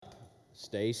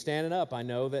Stay standing up. I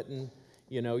know that in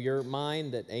your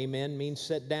mind that amen means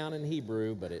sit down in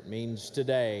Hebrew, but it means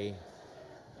today.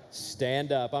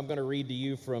 Stand up. I'm going to read to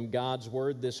you from God's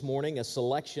Word this morning, a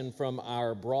selection from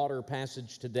our broader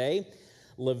passage today,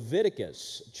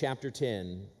 Leviticus chapter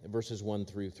 10, verses 1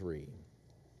 through 3.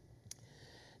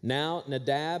 Now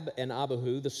Nadab and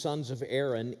Abihu, the sons of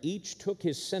Aaron, each took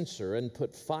his censer and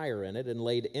put fire in it and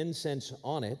laid incense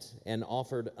on it and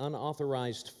offered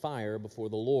unauthorized fire before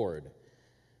the Lord,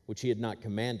 which he had not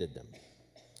commanded them.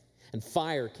 And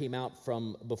fire came out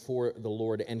from before the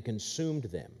Lord and consumed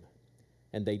them,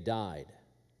 and they died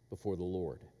before the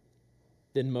Lord.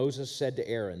 Then Moses said to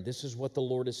Aaron, "This is what the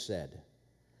Lord has said.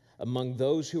 Among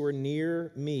those who are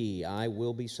near me I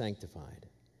will be sanctified,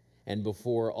 and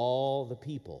before all the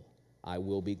people I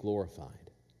will be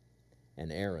glorified."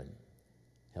 And Aaron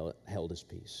held his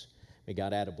peace. May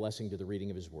God add a blessing to the reading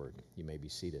of his word. You may be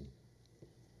seated.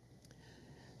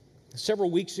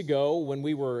 Several weeks ago, when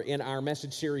we were in our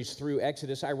message series through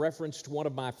Exodus, I referenced one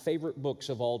of my favorite books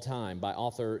of all time by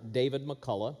author David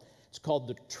McCullough. It's called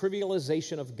The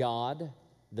Trivialization of God,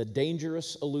 The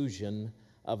Dangerous Illusion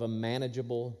of a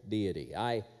Manageable Deity.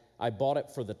 I bought it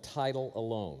for the title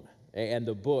alone, and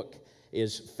the book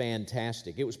is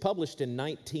fantastic. It was published in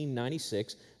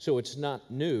 1996, so it's not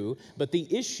new, but the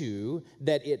issue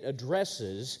that it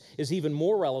addresses is even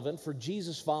more relevant for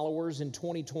Jesus followers in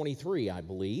 2023, I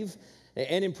believe.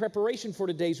 And in preparation for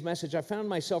today's message, I found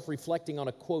myself reflecting on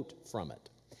a quote from it.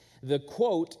 The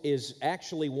quote is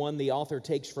actually one the author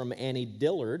takes from Annie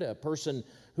Dillard, a person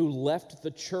who left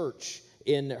the church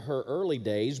in her early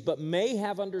days, but may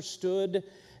have understood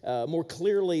more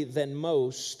clearly than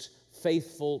most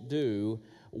faithful do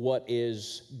what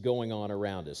is going on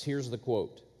around us. Here's the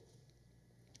quote.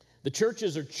 "The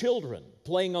churches are children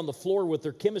playing on the floor with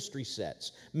their chemistry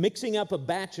sets, mixing up a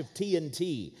batch of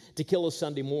TNT to kill a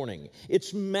Sunday morning.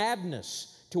 It's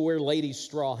madness to wear ladies'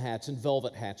 straw hats and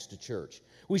velvet hats to church.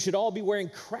 We should all be wearing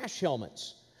crash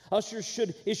helmets. Ushers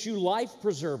should issue life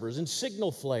preservers and signal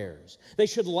flares. They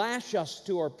should lash us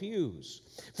to our pews.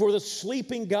 For the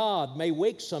sleeping God may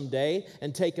wake someday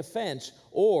and take offense,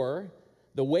 or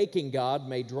the waking God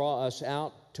may draw us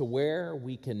out to where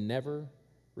we can never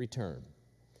return."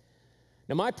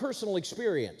 Now, my personal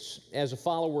experience as a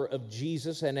follower of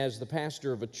Jesus and as the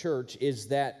pastor of a church is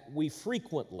that we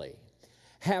frequently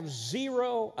have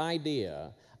zero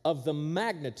idea of the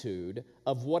magnitude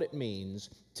of what it means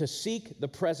to seek the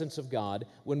presence of God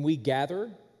when we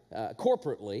gather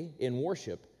corporately in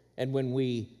worship and when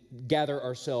we gather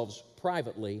ourselves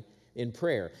privately in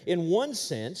prayer. In one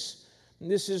sense,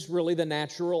 this is really the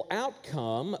natural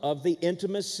outcome of the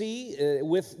intimacy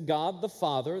with God the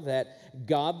Father that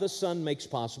God the Son makes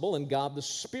possible and God the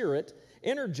Spirit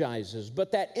energizes.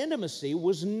 But that intimacy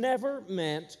was never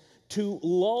meant to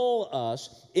lull us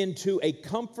into a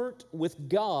comfort with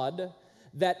God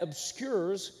that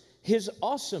obscures His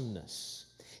awesomeness.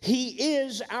 He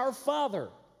is our Father,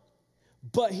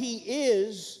 but He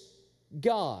is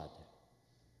God,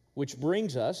 which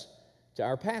brings us to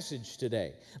our passage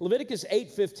today. Leviticus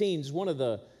 8:15 is one of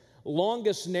the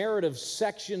longest narrative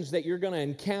sections that you're going to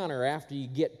encounter after you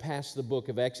get past the book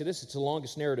of Exodus. It's the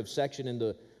longest narrative section in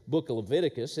the book of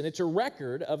Leviticus, and it's a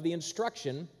record of the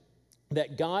instruction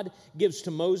that God gives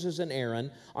to Moses and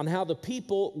Aaron on how the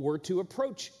people were to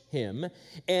approach Him,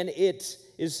 and it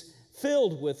is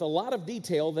filled with a lot of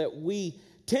detail that we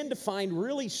tend to find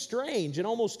really strange and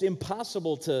almost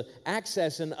impossible to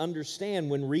access and understand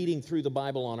when reading through the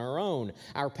Bible on our own.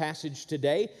 Our passage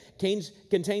today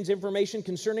contains information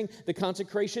concerning the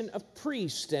consecration of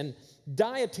priests and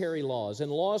dietary laws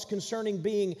and laws concerning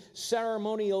being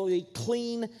ceremonially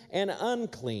clean and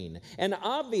unclean. And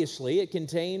obviously it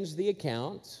contains the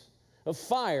account of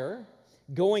fire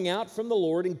going out from the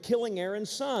Lord and killing Aaron's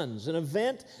sons, an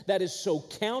event that is so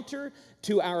counter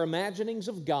to our imaginings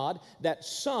of God that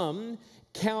some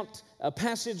count a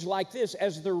passage like this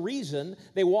as the reason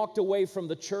they walked away from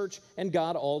the church and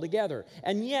God altogether.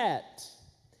 And yet,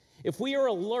 if we are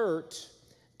alert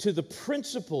to the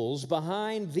principles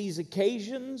behind these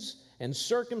occasions and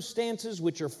circumstances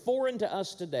which are foreign to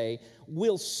us today,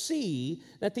 we'll see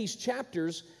that these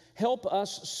chapters help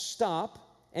us stop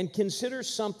and consider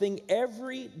something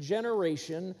every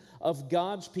generation of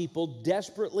God's people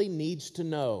desperately needs to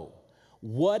know: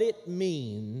 what it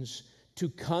means to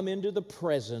come into the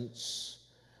presence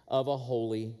of a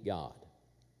holy God.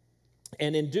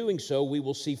 And in doing so, we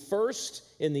will see first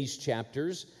in these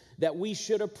chapters that we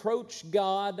should approach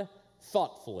God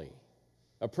thoughtfully.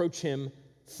 Approach Him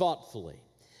thoughtfully.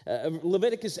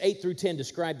 Leviticus 8 through 10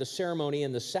 describe the ceremony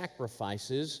and the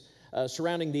sacrifices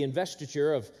surrounding the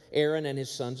investiture of Aaron and his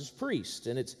sons as priests.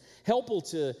 And it's helpful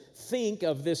to think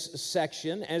of this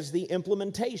section as the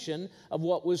implementation of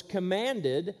what was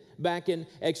commanded back in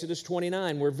Exodus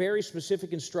 29, where very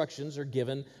specific instructions are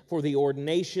given for the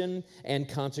ordination and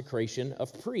consecration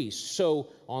of priests. So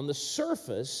on the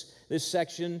surface, this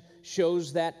section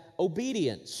shows that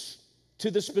obedience to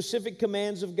the specific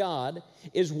commands of God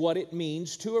is what it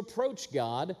means to approach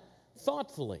God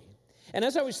thoughtfully. And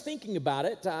as I was thinking about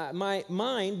it, my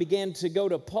mind began to go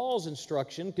to Paul's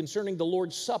instruction concerning the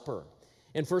Lord's Supper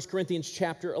in 1 Corinthians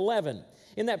chapter 11.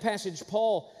 In that passage,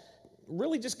 Paul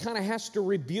really just kind of has to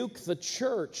rebuke the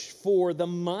church for the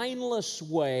mindless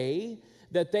way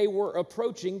that they were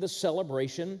approaching the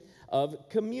celebration of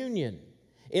communion.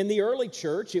 In the early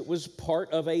church, it was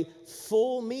part of a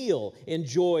full meal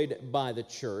enjoyed by the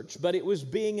church, but it was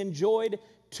being enjoyed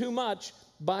too much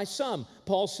by some.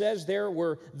 Paul says there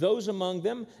were those among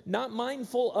them not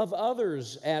mindful of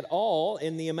others at all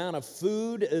in the amount of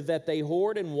food that they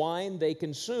hoard and wine they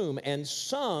consume. And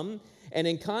some, and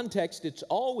in context it's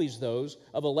always those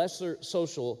of a lesser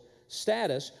social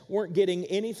status, weren't getting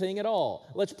anything at all.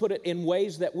 Let's put it in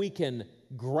ways that we can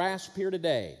grasp here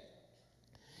today.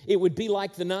 It would be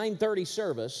like the 9:30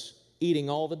 service eating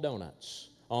all the donuts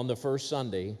on the first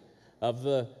Sunday of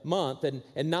the month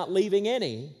and not leaving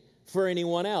any for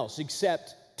anyone else,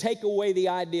 except take away the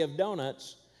idea of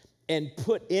donuts and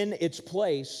put in its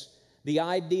place the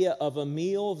idea of a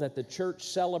meal that the church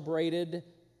celebrated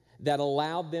that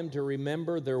allowed them to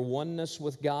remember their oneness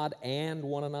with God and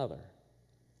one another.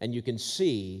 And you can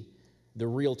see the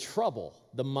real trouble,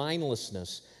 the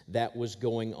mindlessness that was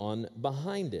going on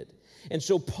behind it. And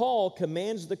so Paul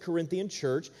commands the Corinthian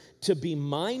church to be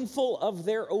mindful of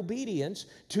their obedience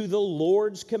to the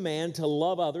Lord's command to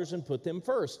love others and put them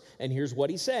first. And here's what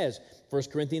he says,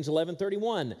 1 Corinthians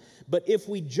 11:31, "But if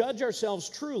we judge ourselves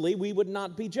truly, we would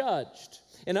not be judged."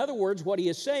 In other words, what he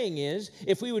is saying is,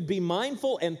 if we would be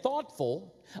mindful and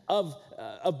thoughtful of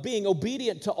being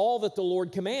obedient to all that the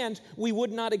Lord commands, we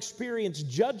would not experience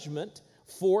judgment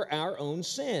for our own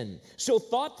sin. So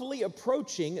thoughtfully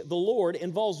approaching the Lord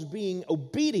involves being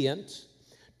obedient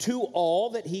to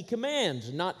all that he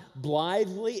commands, not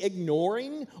blithely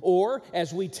ignoring or,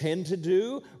 as we tend to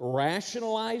do,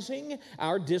 rationalizing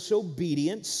our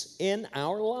disobedience in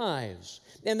our lives.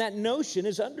 And that notion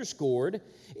is underscored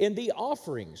in the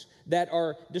offerings that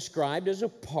are described as a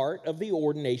part of the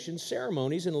ordination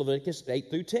ceremonies in Leviticus 8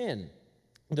 through 10.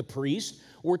 The priests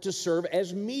were to serve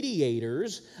as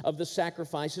mediators of the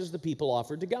sacrifices the people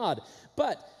offered to God.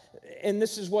 But, and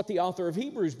this is what the author of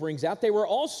Hebrews brings out, they were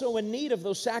also in need of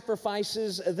those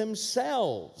sacrifices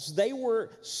themselves. They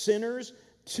were sinners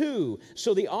too.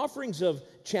 So the offerings of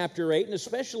chapter 8, and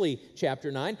especially chapter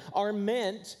 9, are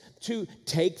meant to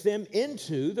take them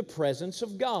into the presence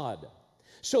of God.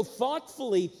 So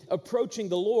thoughtfully approaching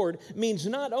the Lord means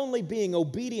not only being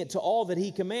obedient to all that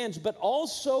he commands, but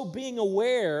also being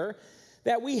aware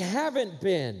that we haven't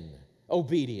been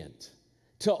obedient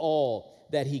to all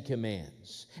that he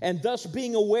commands, and thus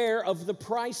being aware of the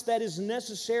price that is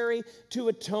necessary to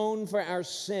atone for our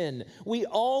sin. We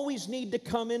always need to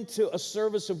come into a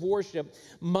service of worship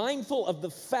mindful of the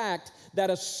fact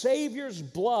that a Savior's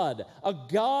blood, a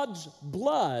God's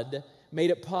blood, made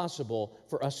it possible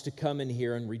for us to come in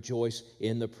here and rejoice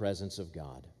in the presence of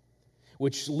God.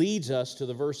 Which leads us to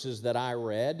the verses that I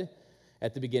read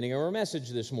at the beginning of our message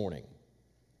this morning.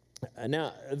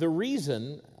 Now, the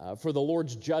reason for the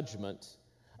Lord's judgment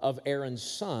of Aaron's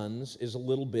sons is a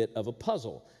little bit of a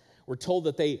puzzle. We're told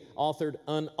that they authored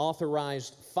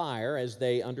unauthorized fire as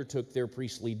they undertook their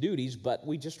priestly duties, but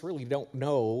we just really don't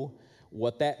know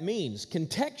what that means.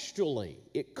 Contextually,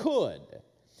 it could.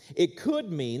 It could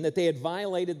mean that they had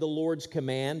violated the Lord's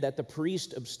command that the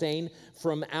priest abstain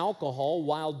from alcohol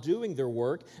while doing their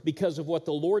work because of what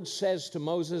the Lord says to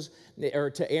Moses or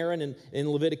to Aaron in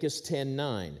Leviticus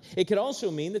 10:9. It could also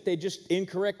mean that they just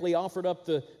incorrectly offered up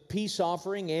the peace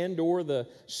offering and or the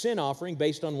sin offering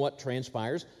based on what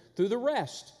transpires through the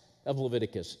rest of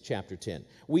Leviticus chapter 10.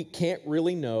 We can't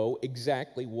really know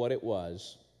exactly what it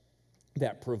was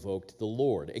that provoked the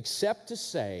Lord, except to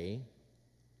say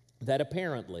that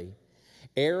apparently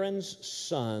Aaron's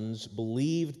sons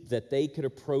believed that they could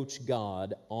approach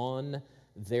God on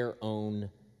their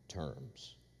own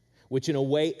terms, which in a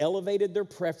way elevated their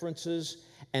preferences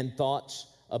and thoughts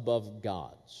above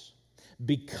God's.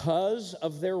 Because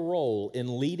of their role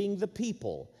in leading the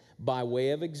people by way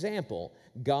of example,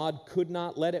 God could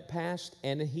not let it pass,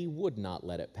 and he would not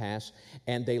let it pass,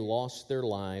 and they lost their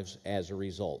lives as a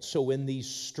result. So in these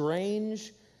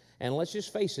strange, and let's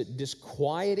just face it,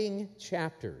 disquieting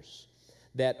chapters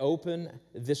that open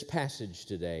this passage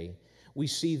today, we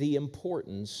see the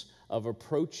importance of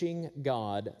approaching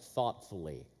God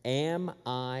thoughtfully. Am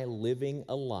I living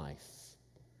a life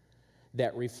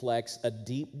that reflects a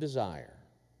deep desire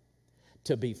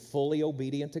to be fully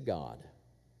obedient to God,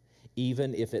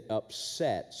 even if it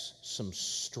upsets some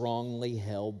strongly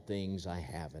held things I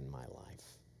have in my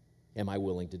life? Am I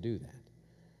willing to do that?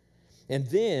 And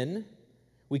then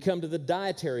we come to the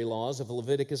dietary laws of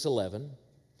Leviticus 11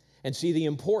 and see the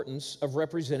importance of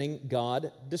representing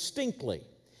God distinctly.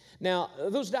 Now,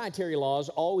 those dietary laws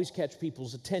always catch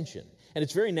people's attention, and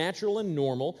it's very natural and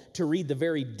normal to read the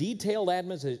very detailed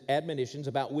admonitions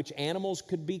about which animals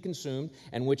could be consumed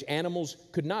and which animals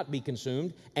could not be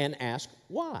consumed and ask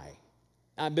why.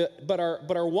 But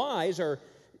our whys are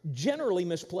generally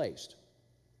misplaced.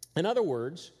 In other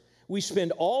words, we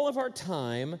spend all of our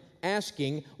time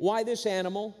asking why this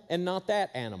animal and not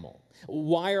that animal.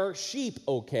 Why are sheep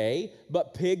okay,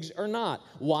 but pigs are not?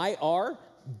 Why are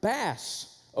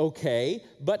bass okay,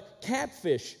 but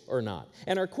catfish are not?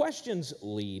 And our questions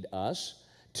lead us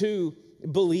to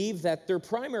believe that their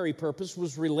primary purpose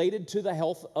was related to the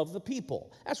health of the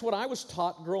people. That's what I was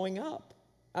taught growing up.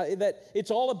 That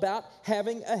it's all about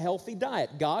having a healthy diet.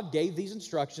 God gave these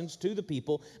instructions to the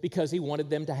people because He wanted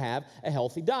them to have a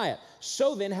healthy diet.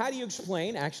 So then, how do you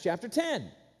explain Acts chapter 10?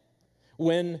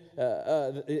 When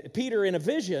Peter, in a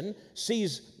vision,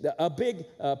 sees a big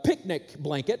picnic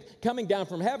blanket coming down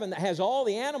from heaven that has all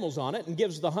the animals on it and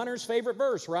gives the hunter's favorite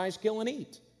verse, rise, kill, and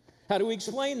eat. How do we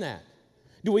explain that?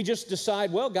 Do we just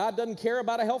decide, well, God doesn't care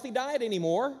about a healthy diet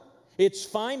anymore? It's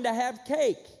fine to have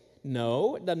cake.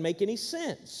 No, it doesn't make any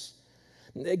sense.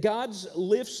 God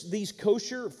lifts these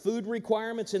kosher food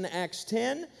requirements in Acts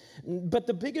 10, but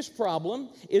the biggest problem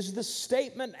is the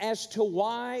statement as to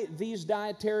why these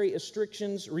dietary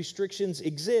restrictions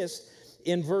exist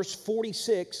in verse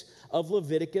 46 of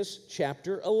Leviticus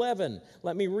chapter 11.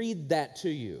 Let me read that to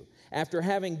you. After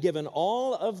having given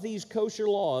all of these kosher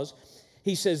laws,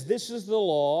 he says, "This is the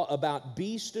law about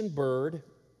beast and bird,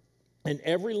 and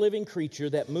every living creature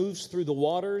that moves through the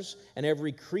waters, and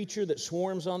every creature that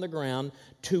swarms on the ground,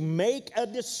 to make a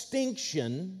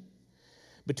distinction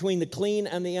between the clean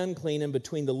and the unclean, and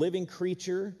between the living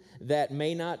creature that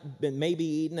may be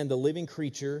eaten and the living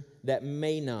creature that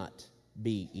may not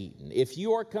be eaten." If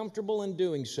you are comfortable in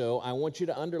doing so, I want you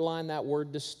to underline that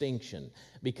word distinction,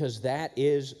 because that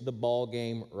is the ball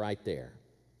game right there.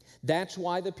 That's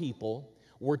why the people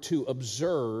were to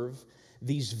observe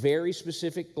these very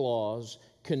specific laws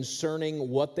concerning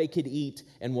what they could eat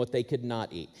and what they could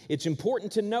not eat. It's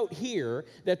important to note here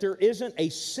that there isn't a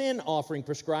sin offering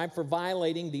prescribed for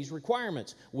violating these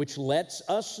requirements, which lets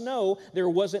us know there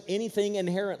wasn't anything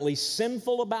inherently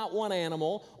sinful about one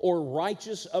animal or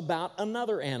righteous about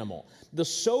another animal. The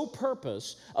sole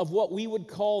purpose of what we would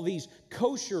call these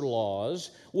kosher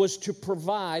laws was to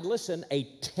provide, listen, a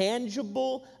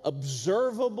tangible,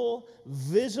 observable,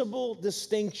 visible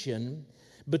distinction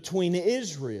between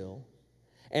Israel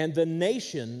and the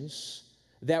nations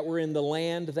that were in the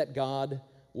land that God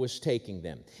was taking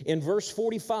them. In verse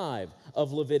 45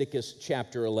 of Leviticus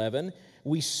chapter 11,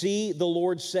 we see the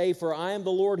Lord say, "For I am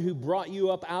the Lord who brought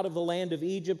you up out of the land of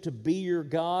Egypt to be your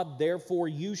God. Therefore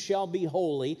you shall be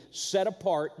holy, set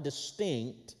apart,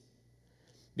 distinct,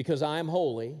 because I am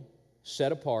holy,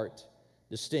 set apart,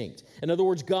 distinct." In other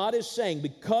words, God is saying,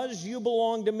 because you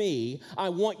belong to me, I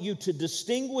want you to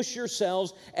distinguish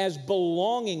yourselves as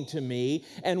belonging to me.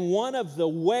 And one of the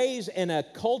ways in a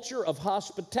culture of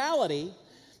hospitality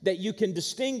that you can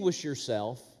distinguish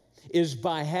yourself is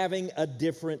by having a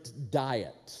different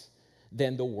diet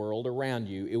than the world around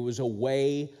you. It was a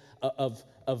way of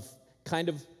kind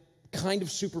of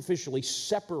superficially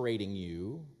separating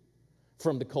you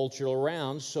from the culture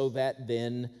around, so that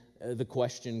then the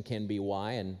question can be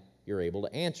why, and you're able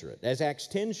to answer it. As Acts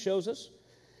 10 shows us,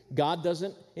 God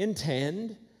doesn't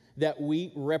intend that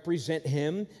we represent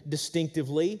Him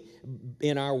distinctively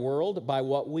in our world by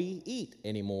what we eat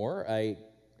anymore,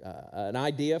 an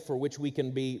idea for which we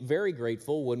can be very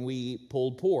grateful when we eat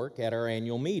pulled pork at our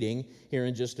annual meeting here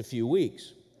in just a few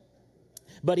weeks.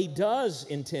 But He does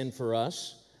intend for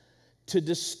us to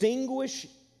distinguish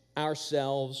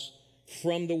ourselves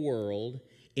from the world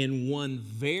in one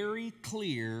very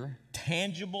clear,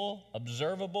 tangible,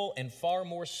 observable, and far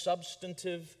more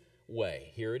substantive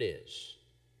way. Here it is: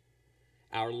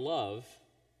 our love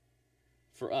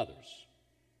for others.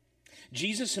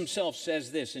 Jesus Himself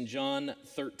says this in John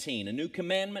 13, "A new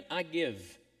commandment I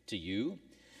give to you,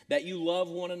 that you love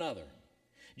one another.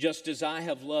 Just as I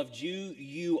have loved you,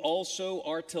 you also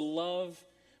are to love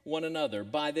one another.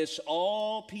 By this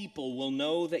all people will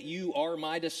know that you are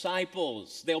my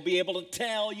disciples." They'll be able to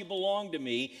tell you belong to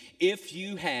me if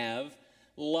you have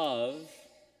love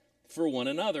for one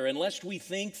another. And lest we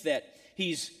think that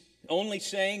he's only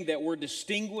saying that we're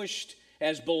distinguished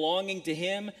as belonging to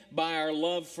him by our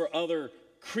love for other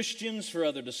Christians, for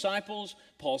other disciples,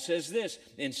 Paul says this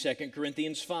in 2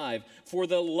 Corinthians 5, "For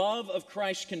the love of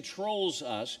Christ controls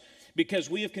us, because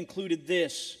we have concluded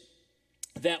this,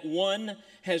 that one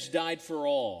has died for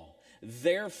all.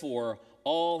 Therefore,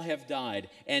 all have died.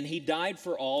 And he died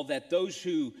for all, that those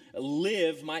who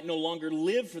live might no longer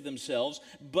live for themselves,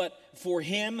 but for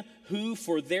him who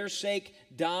for their sake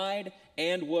died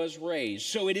and was raised."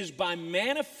 So it is by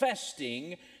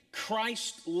manifesting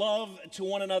Christ's love to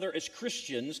one another as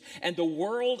Christians and the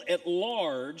world at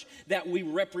large that we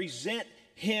represent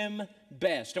him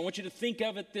best. I want you to think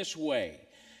of it this way.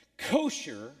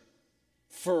 Kosher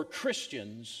for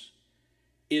Christians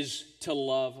is to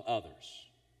love others.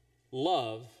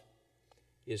 Love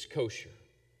is kosher.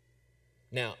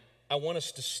 Now, I want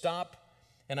us to stop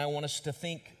and I want us to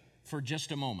think for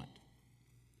just a moment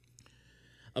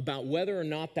about whether or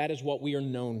not that is what we are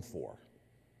known for.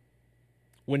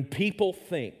 When people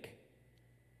think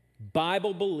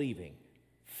Bible-believing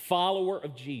follower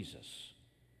of Jesus,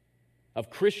 of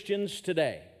Christians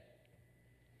today,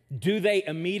 do they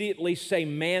immediately say,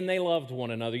 man, they loved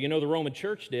one another? You know, the Roman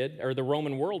church did, or the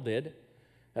Roman world did.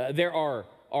 There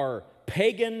are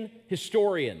pagan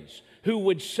historians who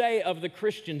would say of the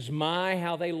Christians, my,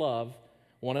 how they love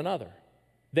one another.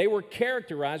 They were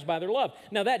characterized by their love.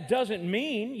 Now, that doesn't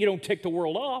mean you don't tick the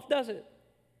world off, does it?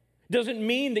 Doesn't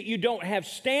mean that you don't have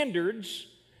standards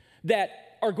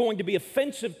that are going to be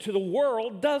offensive to the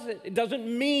world, does it? It doesn't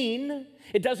mean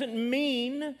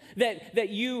that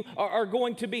you are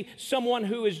going to be someone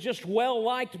who is just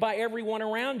well-liked by everyone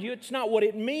around you. It's not what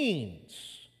it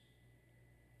means.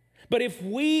 But if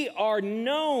we are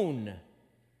known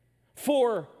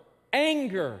for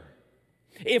anger,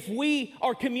 if we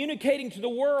are communicating to the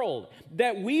world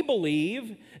that we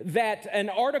believe that an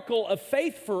article of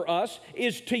faith for us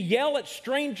is to yell at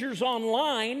strangers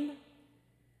online,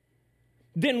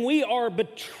 then we are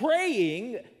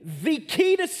betraying the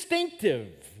key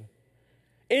distinctive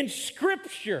in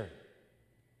Scripture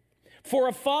for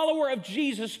a follower of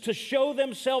Jesus to show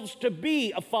themselves to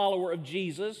be a follower of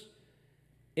Jesus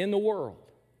in the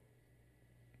world.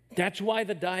 That's why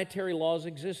the dietary laws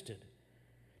existed,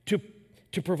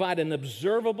 to provide an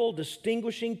observable,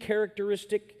 distinguishing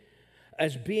characteristic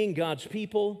as being God's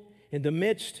people in the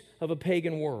midst of a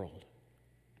pagan world.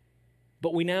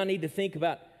 But we now need to think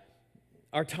about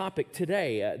our topic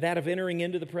today, that of entering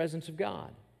into the presence of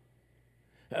God.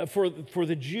 For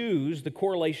the Jews, the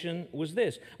correlation was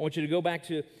this. I want you to go back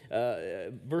to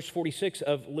verse 46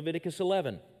 of Leviticus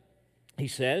 11. He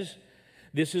says,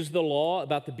 "This is the law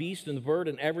about the beast and the bird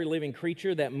and every living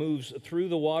creature that moves through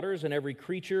the waters and every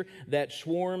creature that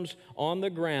swarms on the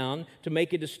ground," to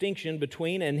make a distinction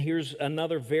between, and here's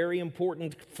another very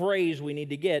important phrase we need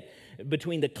to get,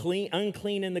 between the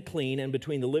unclean and the clean, and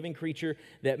between the living creature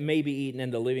that may be eaten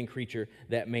and the living creature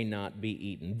that may not be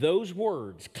eaten. Those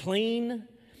words, clean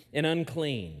and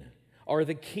unclean, are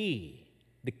the key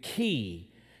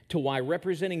to why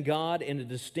representing God in a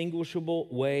distinguishable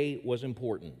way was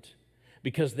important.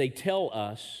 Because they tell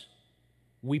us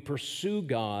we pursue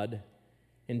God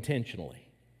intentionally.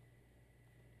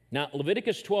 Now,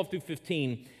 Leviticus 12 through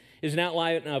 15 is an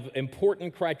outline of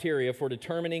important criteria for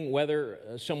determining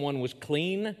whether someone was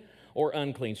clean or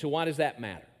unclean. So why does that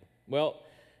matter? Well,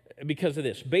 because of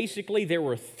this. Basically, there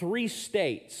were 3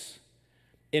 states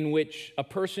in which a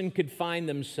person could find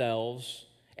themselves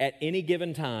at any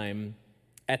given time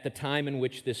at the time in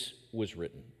which this was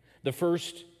written. The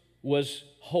first was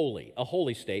holy, a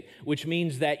holy state, which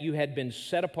means that you had been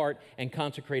set apart and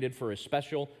consecrated for a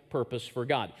special purpose for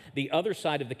God. The other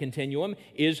side of the continuum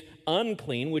is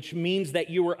unclean, which means that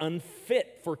you were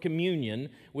unfit for communion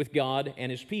with God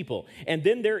and His people. And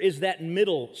then there is that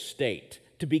middle state,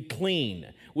 to be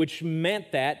clean, which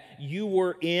meant that you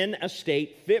were in a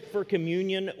state fit for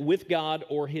communion with God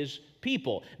or His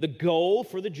people. The goal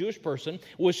for the Jewish person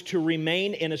was to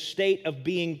remain in a state of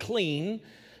being clean,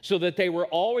 so that they were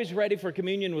always ready for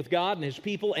communion with God and His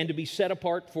people and to be set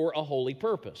apart for a holy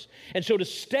purpose. And so to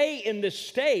stay in this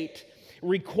state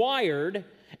required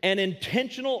an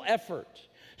intentional effort,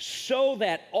 so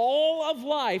that all of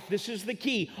life, this is the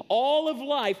key, all of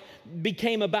life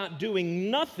became about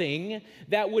doing nothing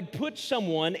that would put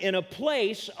someone in a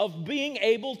place of being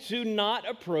able to not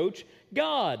approach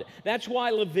God. That's why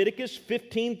Leviticus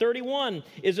 15:31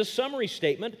 is a summary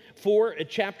statement for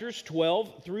chapters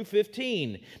 12 through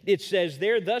 15. It says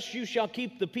there, "Thus you shall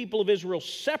keep the people of Israel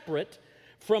separate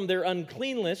from their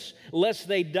uncleanness, lest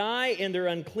they die in their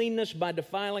uncleanness by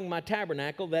defiling my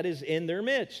tabernacle that is in their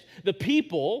midst. The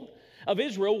people of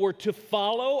Israel were to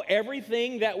follow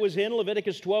everything that was in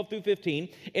Leviticus 12 through 15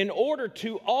 in order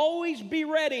to always be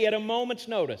ready at a moment's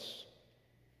notice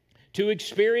to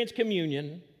experience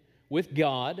communion with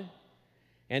God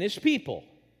and His people.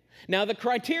 Now, the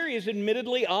criteria is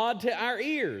admittedly odd to our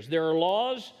ears. There are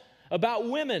laws about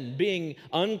women being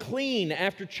unclean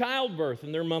after childbirth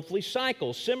and their monthly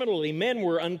cycle. Similarly, men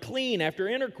were unclean after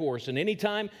intercourse and any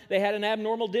time they had an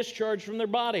abnormal discharge from their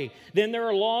body. Then there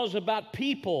are laws about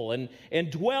people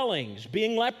and dwellings.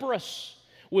 Being leprous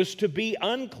was to be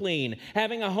unclean.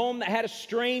 Having a home that had a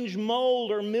strange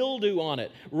mold or mildew on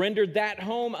it rendered that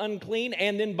home unclean,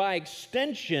 and then by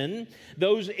extension,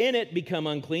 those in it become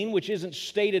unclean, which isn't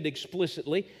stated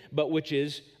explicitly, but which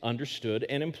is understood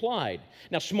and implied.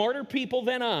 Now, smarter people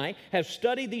than I have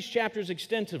studied these chapters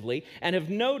extensively and have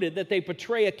noted that they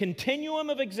portray a continuum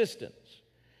of existence,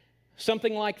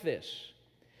 something like this: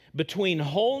 between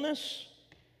wholeness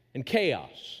and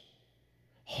chaos.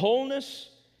 Wholeness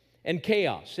and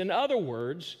chaos. In other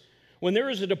words, when there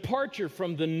is a departure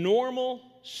from the normal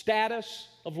status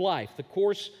of life, the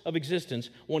course of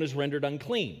existence, one is rendered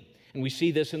unclean. And we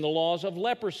see this in the laws of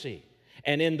leprosy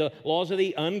and in the laws of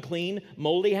the unclean,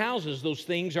 moldy houses. Those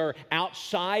things are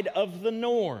outside of the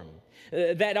norm.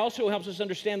 That also helps us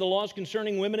understand the laws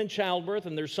concerning women in childbirth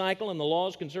and their cycle, and the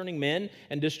laws concerning men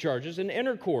and discharges and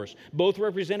intercourse. Both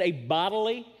represent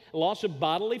a loss of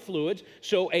bodily fluids,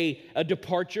 so a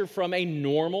departure from a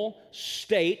normal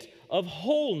state of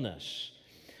wholeness.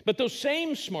 But those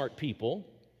same smart people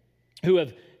who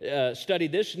have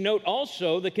studied this note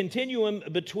also the continuum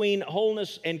between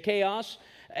wholeness and chaos,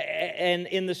 and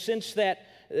in the sense that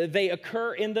they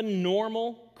occur in the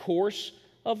normal course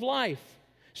of life.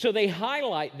 So they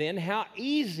highlight then how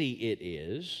easy it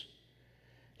is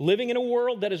living in a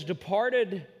world that has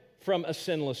departed from a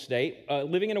sinless state,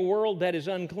 living in a world that is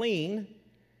unclean,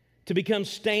 to become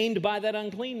stained by that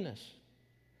uncleanness.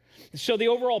 So the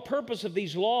overall purpose of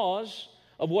these laws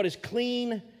of what is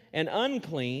clean and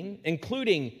unclean,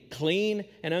 including clean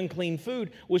and unclean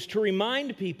food, was to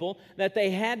remind people that they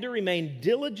had to remain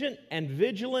diligent and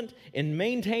vigilant in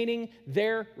maintaining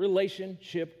their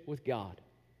relationship with God.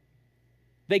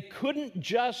 They couldn't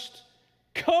just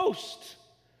coast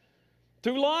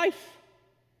through life,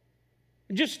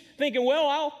 just thinking,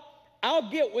 well, I'll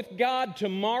get with God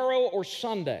tomorrow or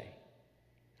Sunday.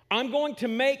 I'm going to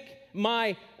make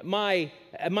my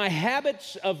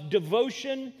habits of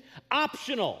devotion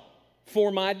optional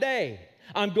for my day.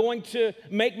 I'm going to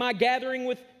make my gathering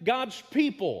with God's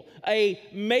people a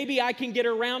maybe I can get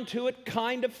around to it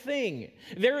kind of thing.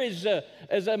 There is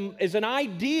an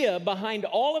idea behind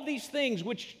all of these things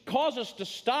which cause us to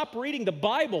stop reading the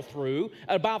Bible through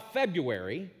about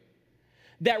February,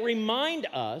 that remind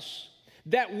us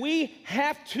that we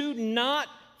have to not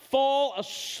fall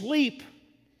asleep,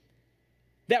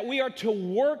 that we are to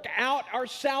work out our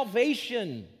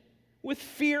salvation with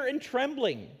fear and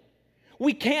trembling.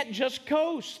 We can't just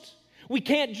coast. We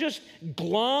can't just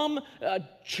glom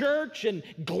church and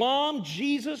glom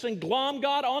Jesus and glom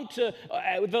God onto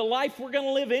the life we're going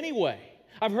to live anyway.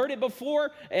 I've heard it before,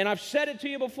 and I've said it to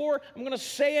you before. I'm going to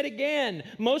say it again.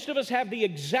 Most of us have the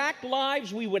exact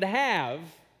lives we would have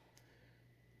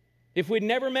if we'd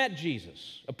never met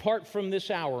Jesus, apart from this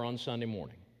hour on Sunday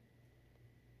morning.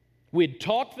 We'd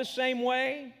talk the same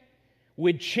way.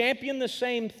 We'd champion the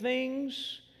same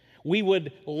things. We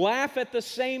would laugh at the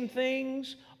same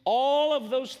things. All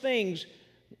of those things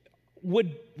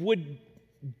would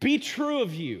be true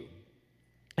of you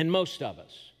and most of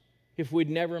us if we'd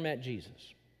never met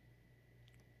Jesus.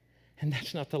 And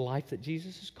that's not the life that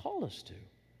Jesus has called us to.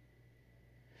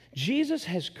 Jesus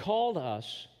has called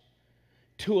us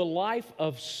to a life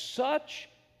of such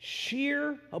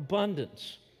sheer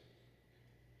abundance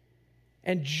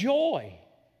and joy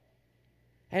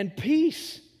and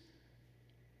peace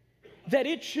that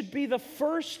it should be the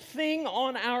first thing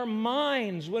on our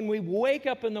minds when we wake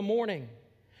up in the morning,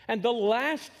 and the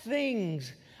last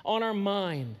things on our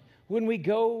mind when we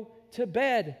go to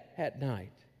bed at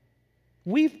night.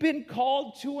 We've been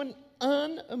called to an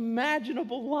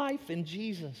unimaginable life in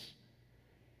Jesus.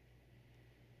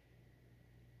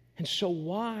 And so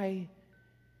why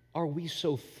are we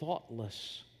so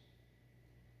thoughtless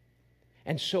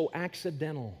and so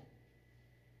accidental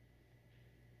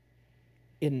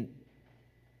in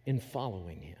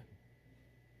following Him?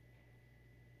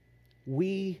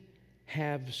 We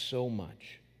have so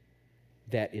much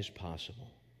that is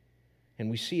possible. And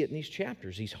we see it in these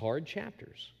chapters, these hard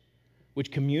chapters,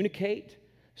 which communicate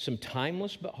some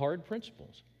timeless but hard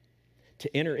principles.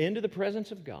 To enter into the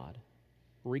presence of God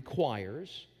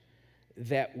requires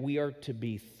that we are to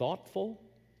be thoughtful,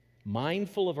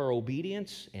 mindful of our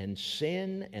obedience and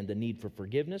sin and the need for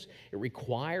forgiveness. It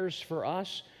requires for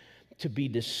us to be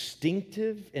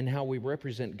distinctive in how we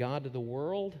represent God to the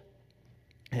world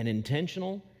and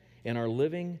intentional in our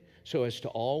living so as to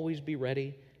always be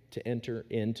ready to enter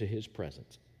into His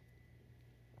presence.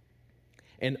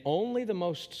 And only the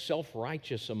most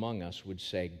self-righteous among us would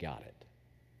say, got it.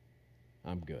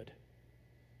 I'm good.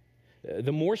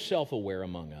 The more self-aware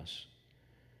among us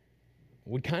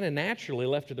would kind of naturally,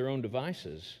 left to their own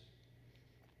devices,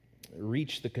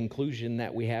 reach the conclusion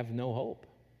that we have no hope.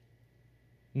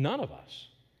 None of us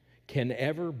can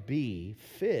ever be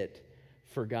fit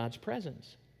for God's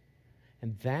presence.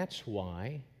 And that's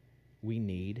why we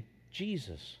need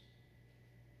Jesus.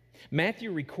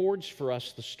 Matthew records for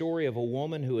us the story of a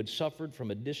woman who had suffered from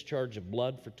a discharge of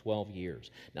blood for 12 years.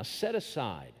 Now, set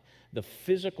aside the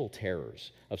physical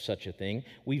terrors of such a thing.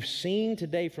 We've seen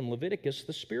today from Leviticus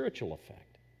the spiritual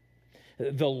effect.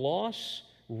 The loss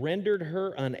rendered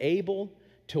her unable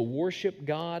to worship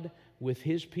God with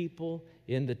His people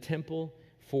in the temple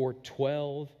for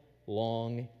 12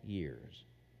 long years.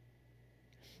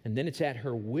 And then it's at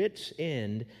her wit's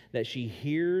end that she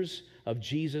hears of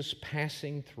Jesus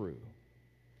passing through.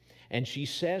 And she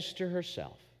says to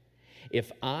herself,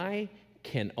 if I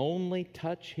can only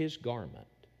touch His garment,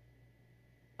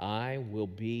 I will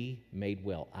be made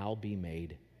well. I'll be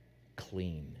made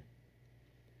clean,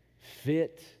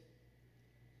 fit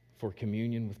for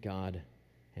communion with God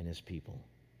and His people.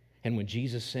 And when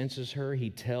Jesus senses her, He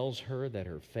tells her that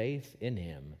her faith in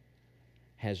Him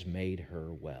has made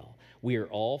her well. We are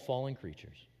all fallen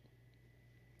creatures.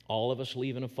 All of us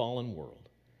live in a fallen world.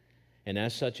 And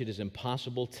as such, it is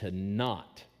impossible to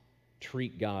not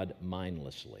treat God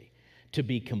mindlessly. To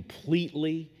be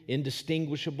completely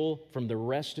indistinguishable from the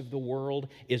rest of the world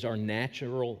is our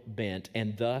natural bent,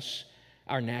 and thus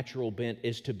our natural bent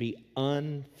is to be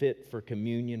unfit for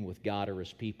communion with God or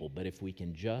His people. But if we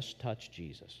can just touch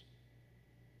Jesus,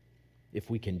 if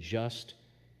we can just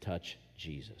touch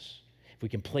Jesus, if we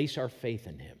can place our faith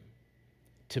in Him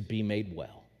to be made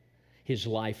well, His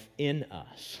life in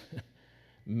us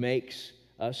makes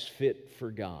us fit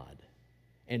for God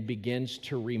and begins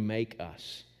to remake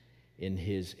us in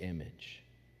His image.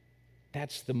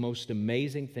 That's the most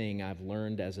amazing thing I've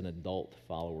learned as an adult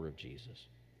follower of Jesus,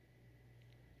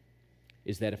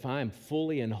 is that if I am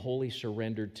fully and wholly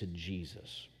surrendered to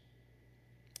Jesus,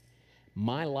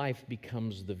 my life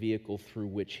becomes the vehicle through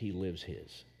which He lives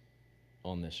His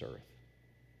on this earth.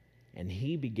 And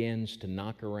He begins to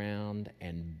knock around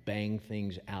and bang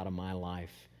things out of my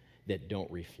life that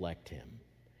don't reflect Him,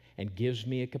 and gives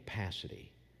me a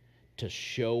capacity to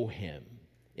show Him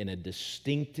in a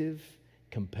distinctive,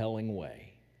 compelling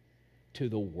way to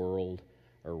the world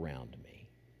around me.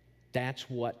 That's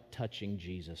what touching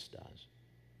Jesus does.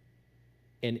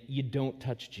 And you don't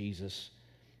touch Jesus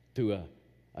through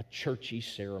a churchy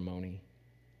ceremony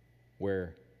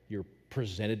where you're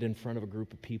presented in front of a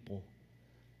group of people,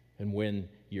 and when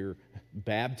you're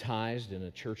baptized in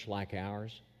a church like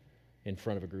ours in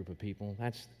front of a group of people.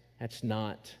 That's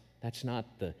not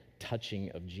the touching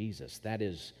of Jesus. That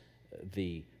is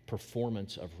the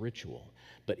performance of ritual.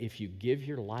 But if you give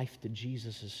your life to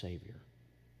Jesus as Savior,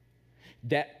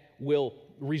 that will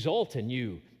result in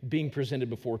you being presented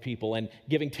before people and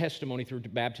giving testimony through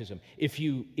baptism. If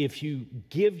you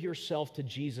give yourself to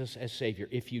Jesus as Savior,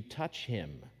 if you touch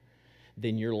Him,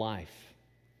 then your life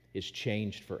is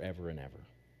changed forever and ever.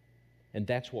 And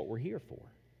that's what we're here for.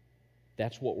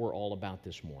 That's what we're all about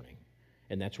this morning.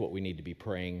 And that's what we need to be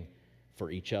praying for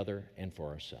each other and for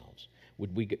ourselves.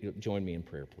 Would we join me in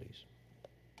prayer, please?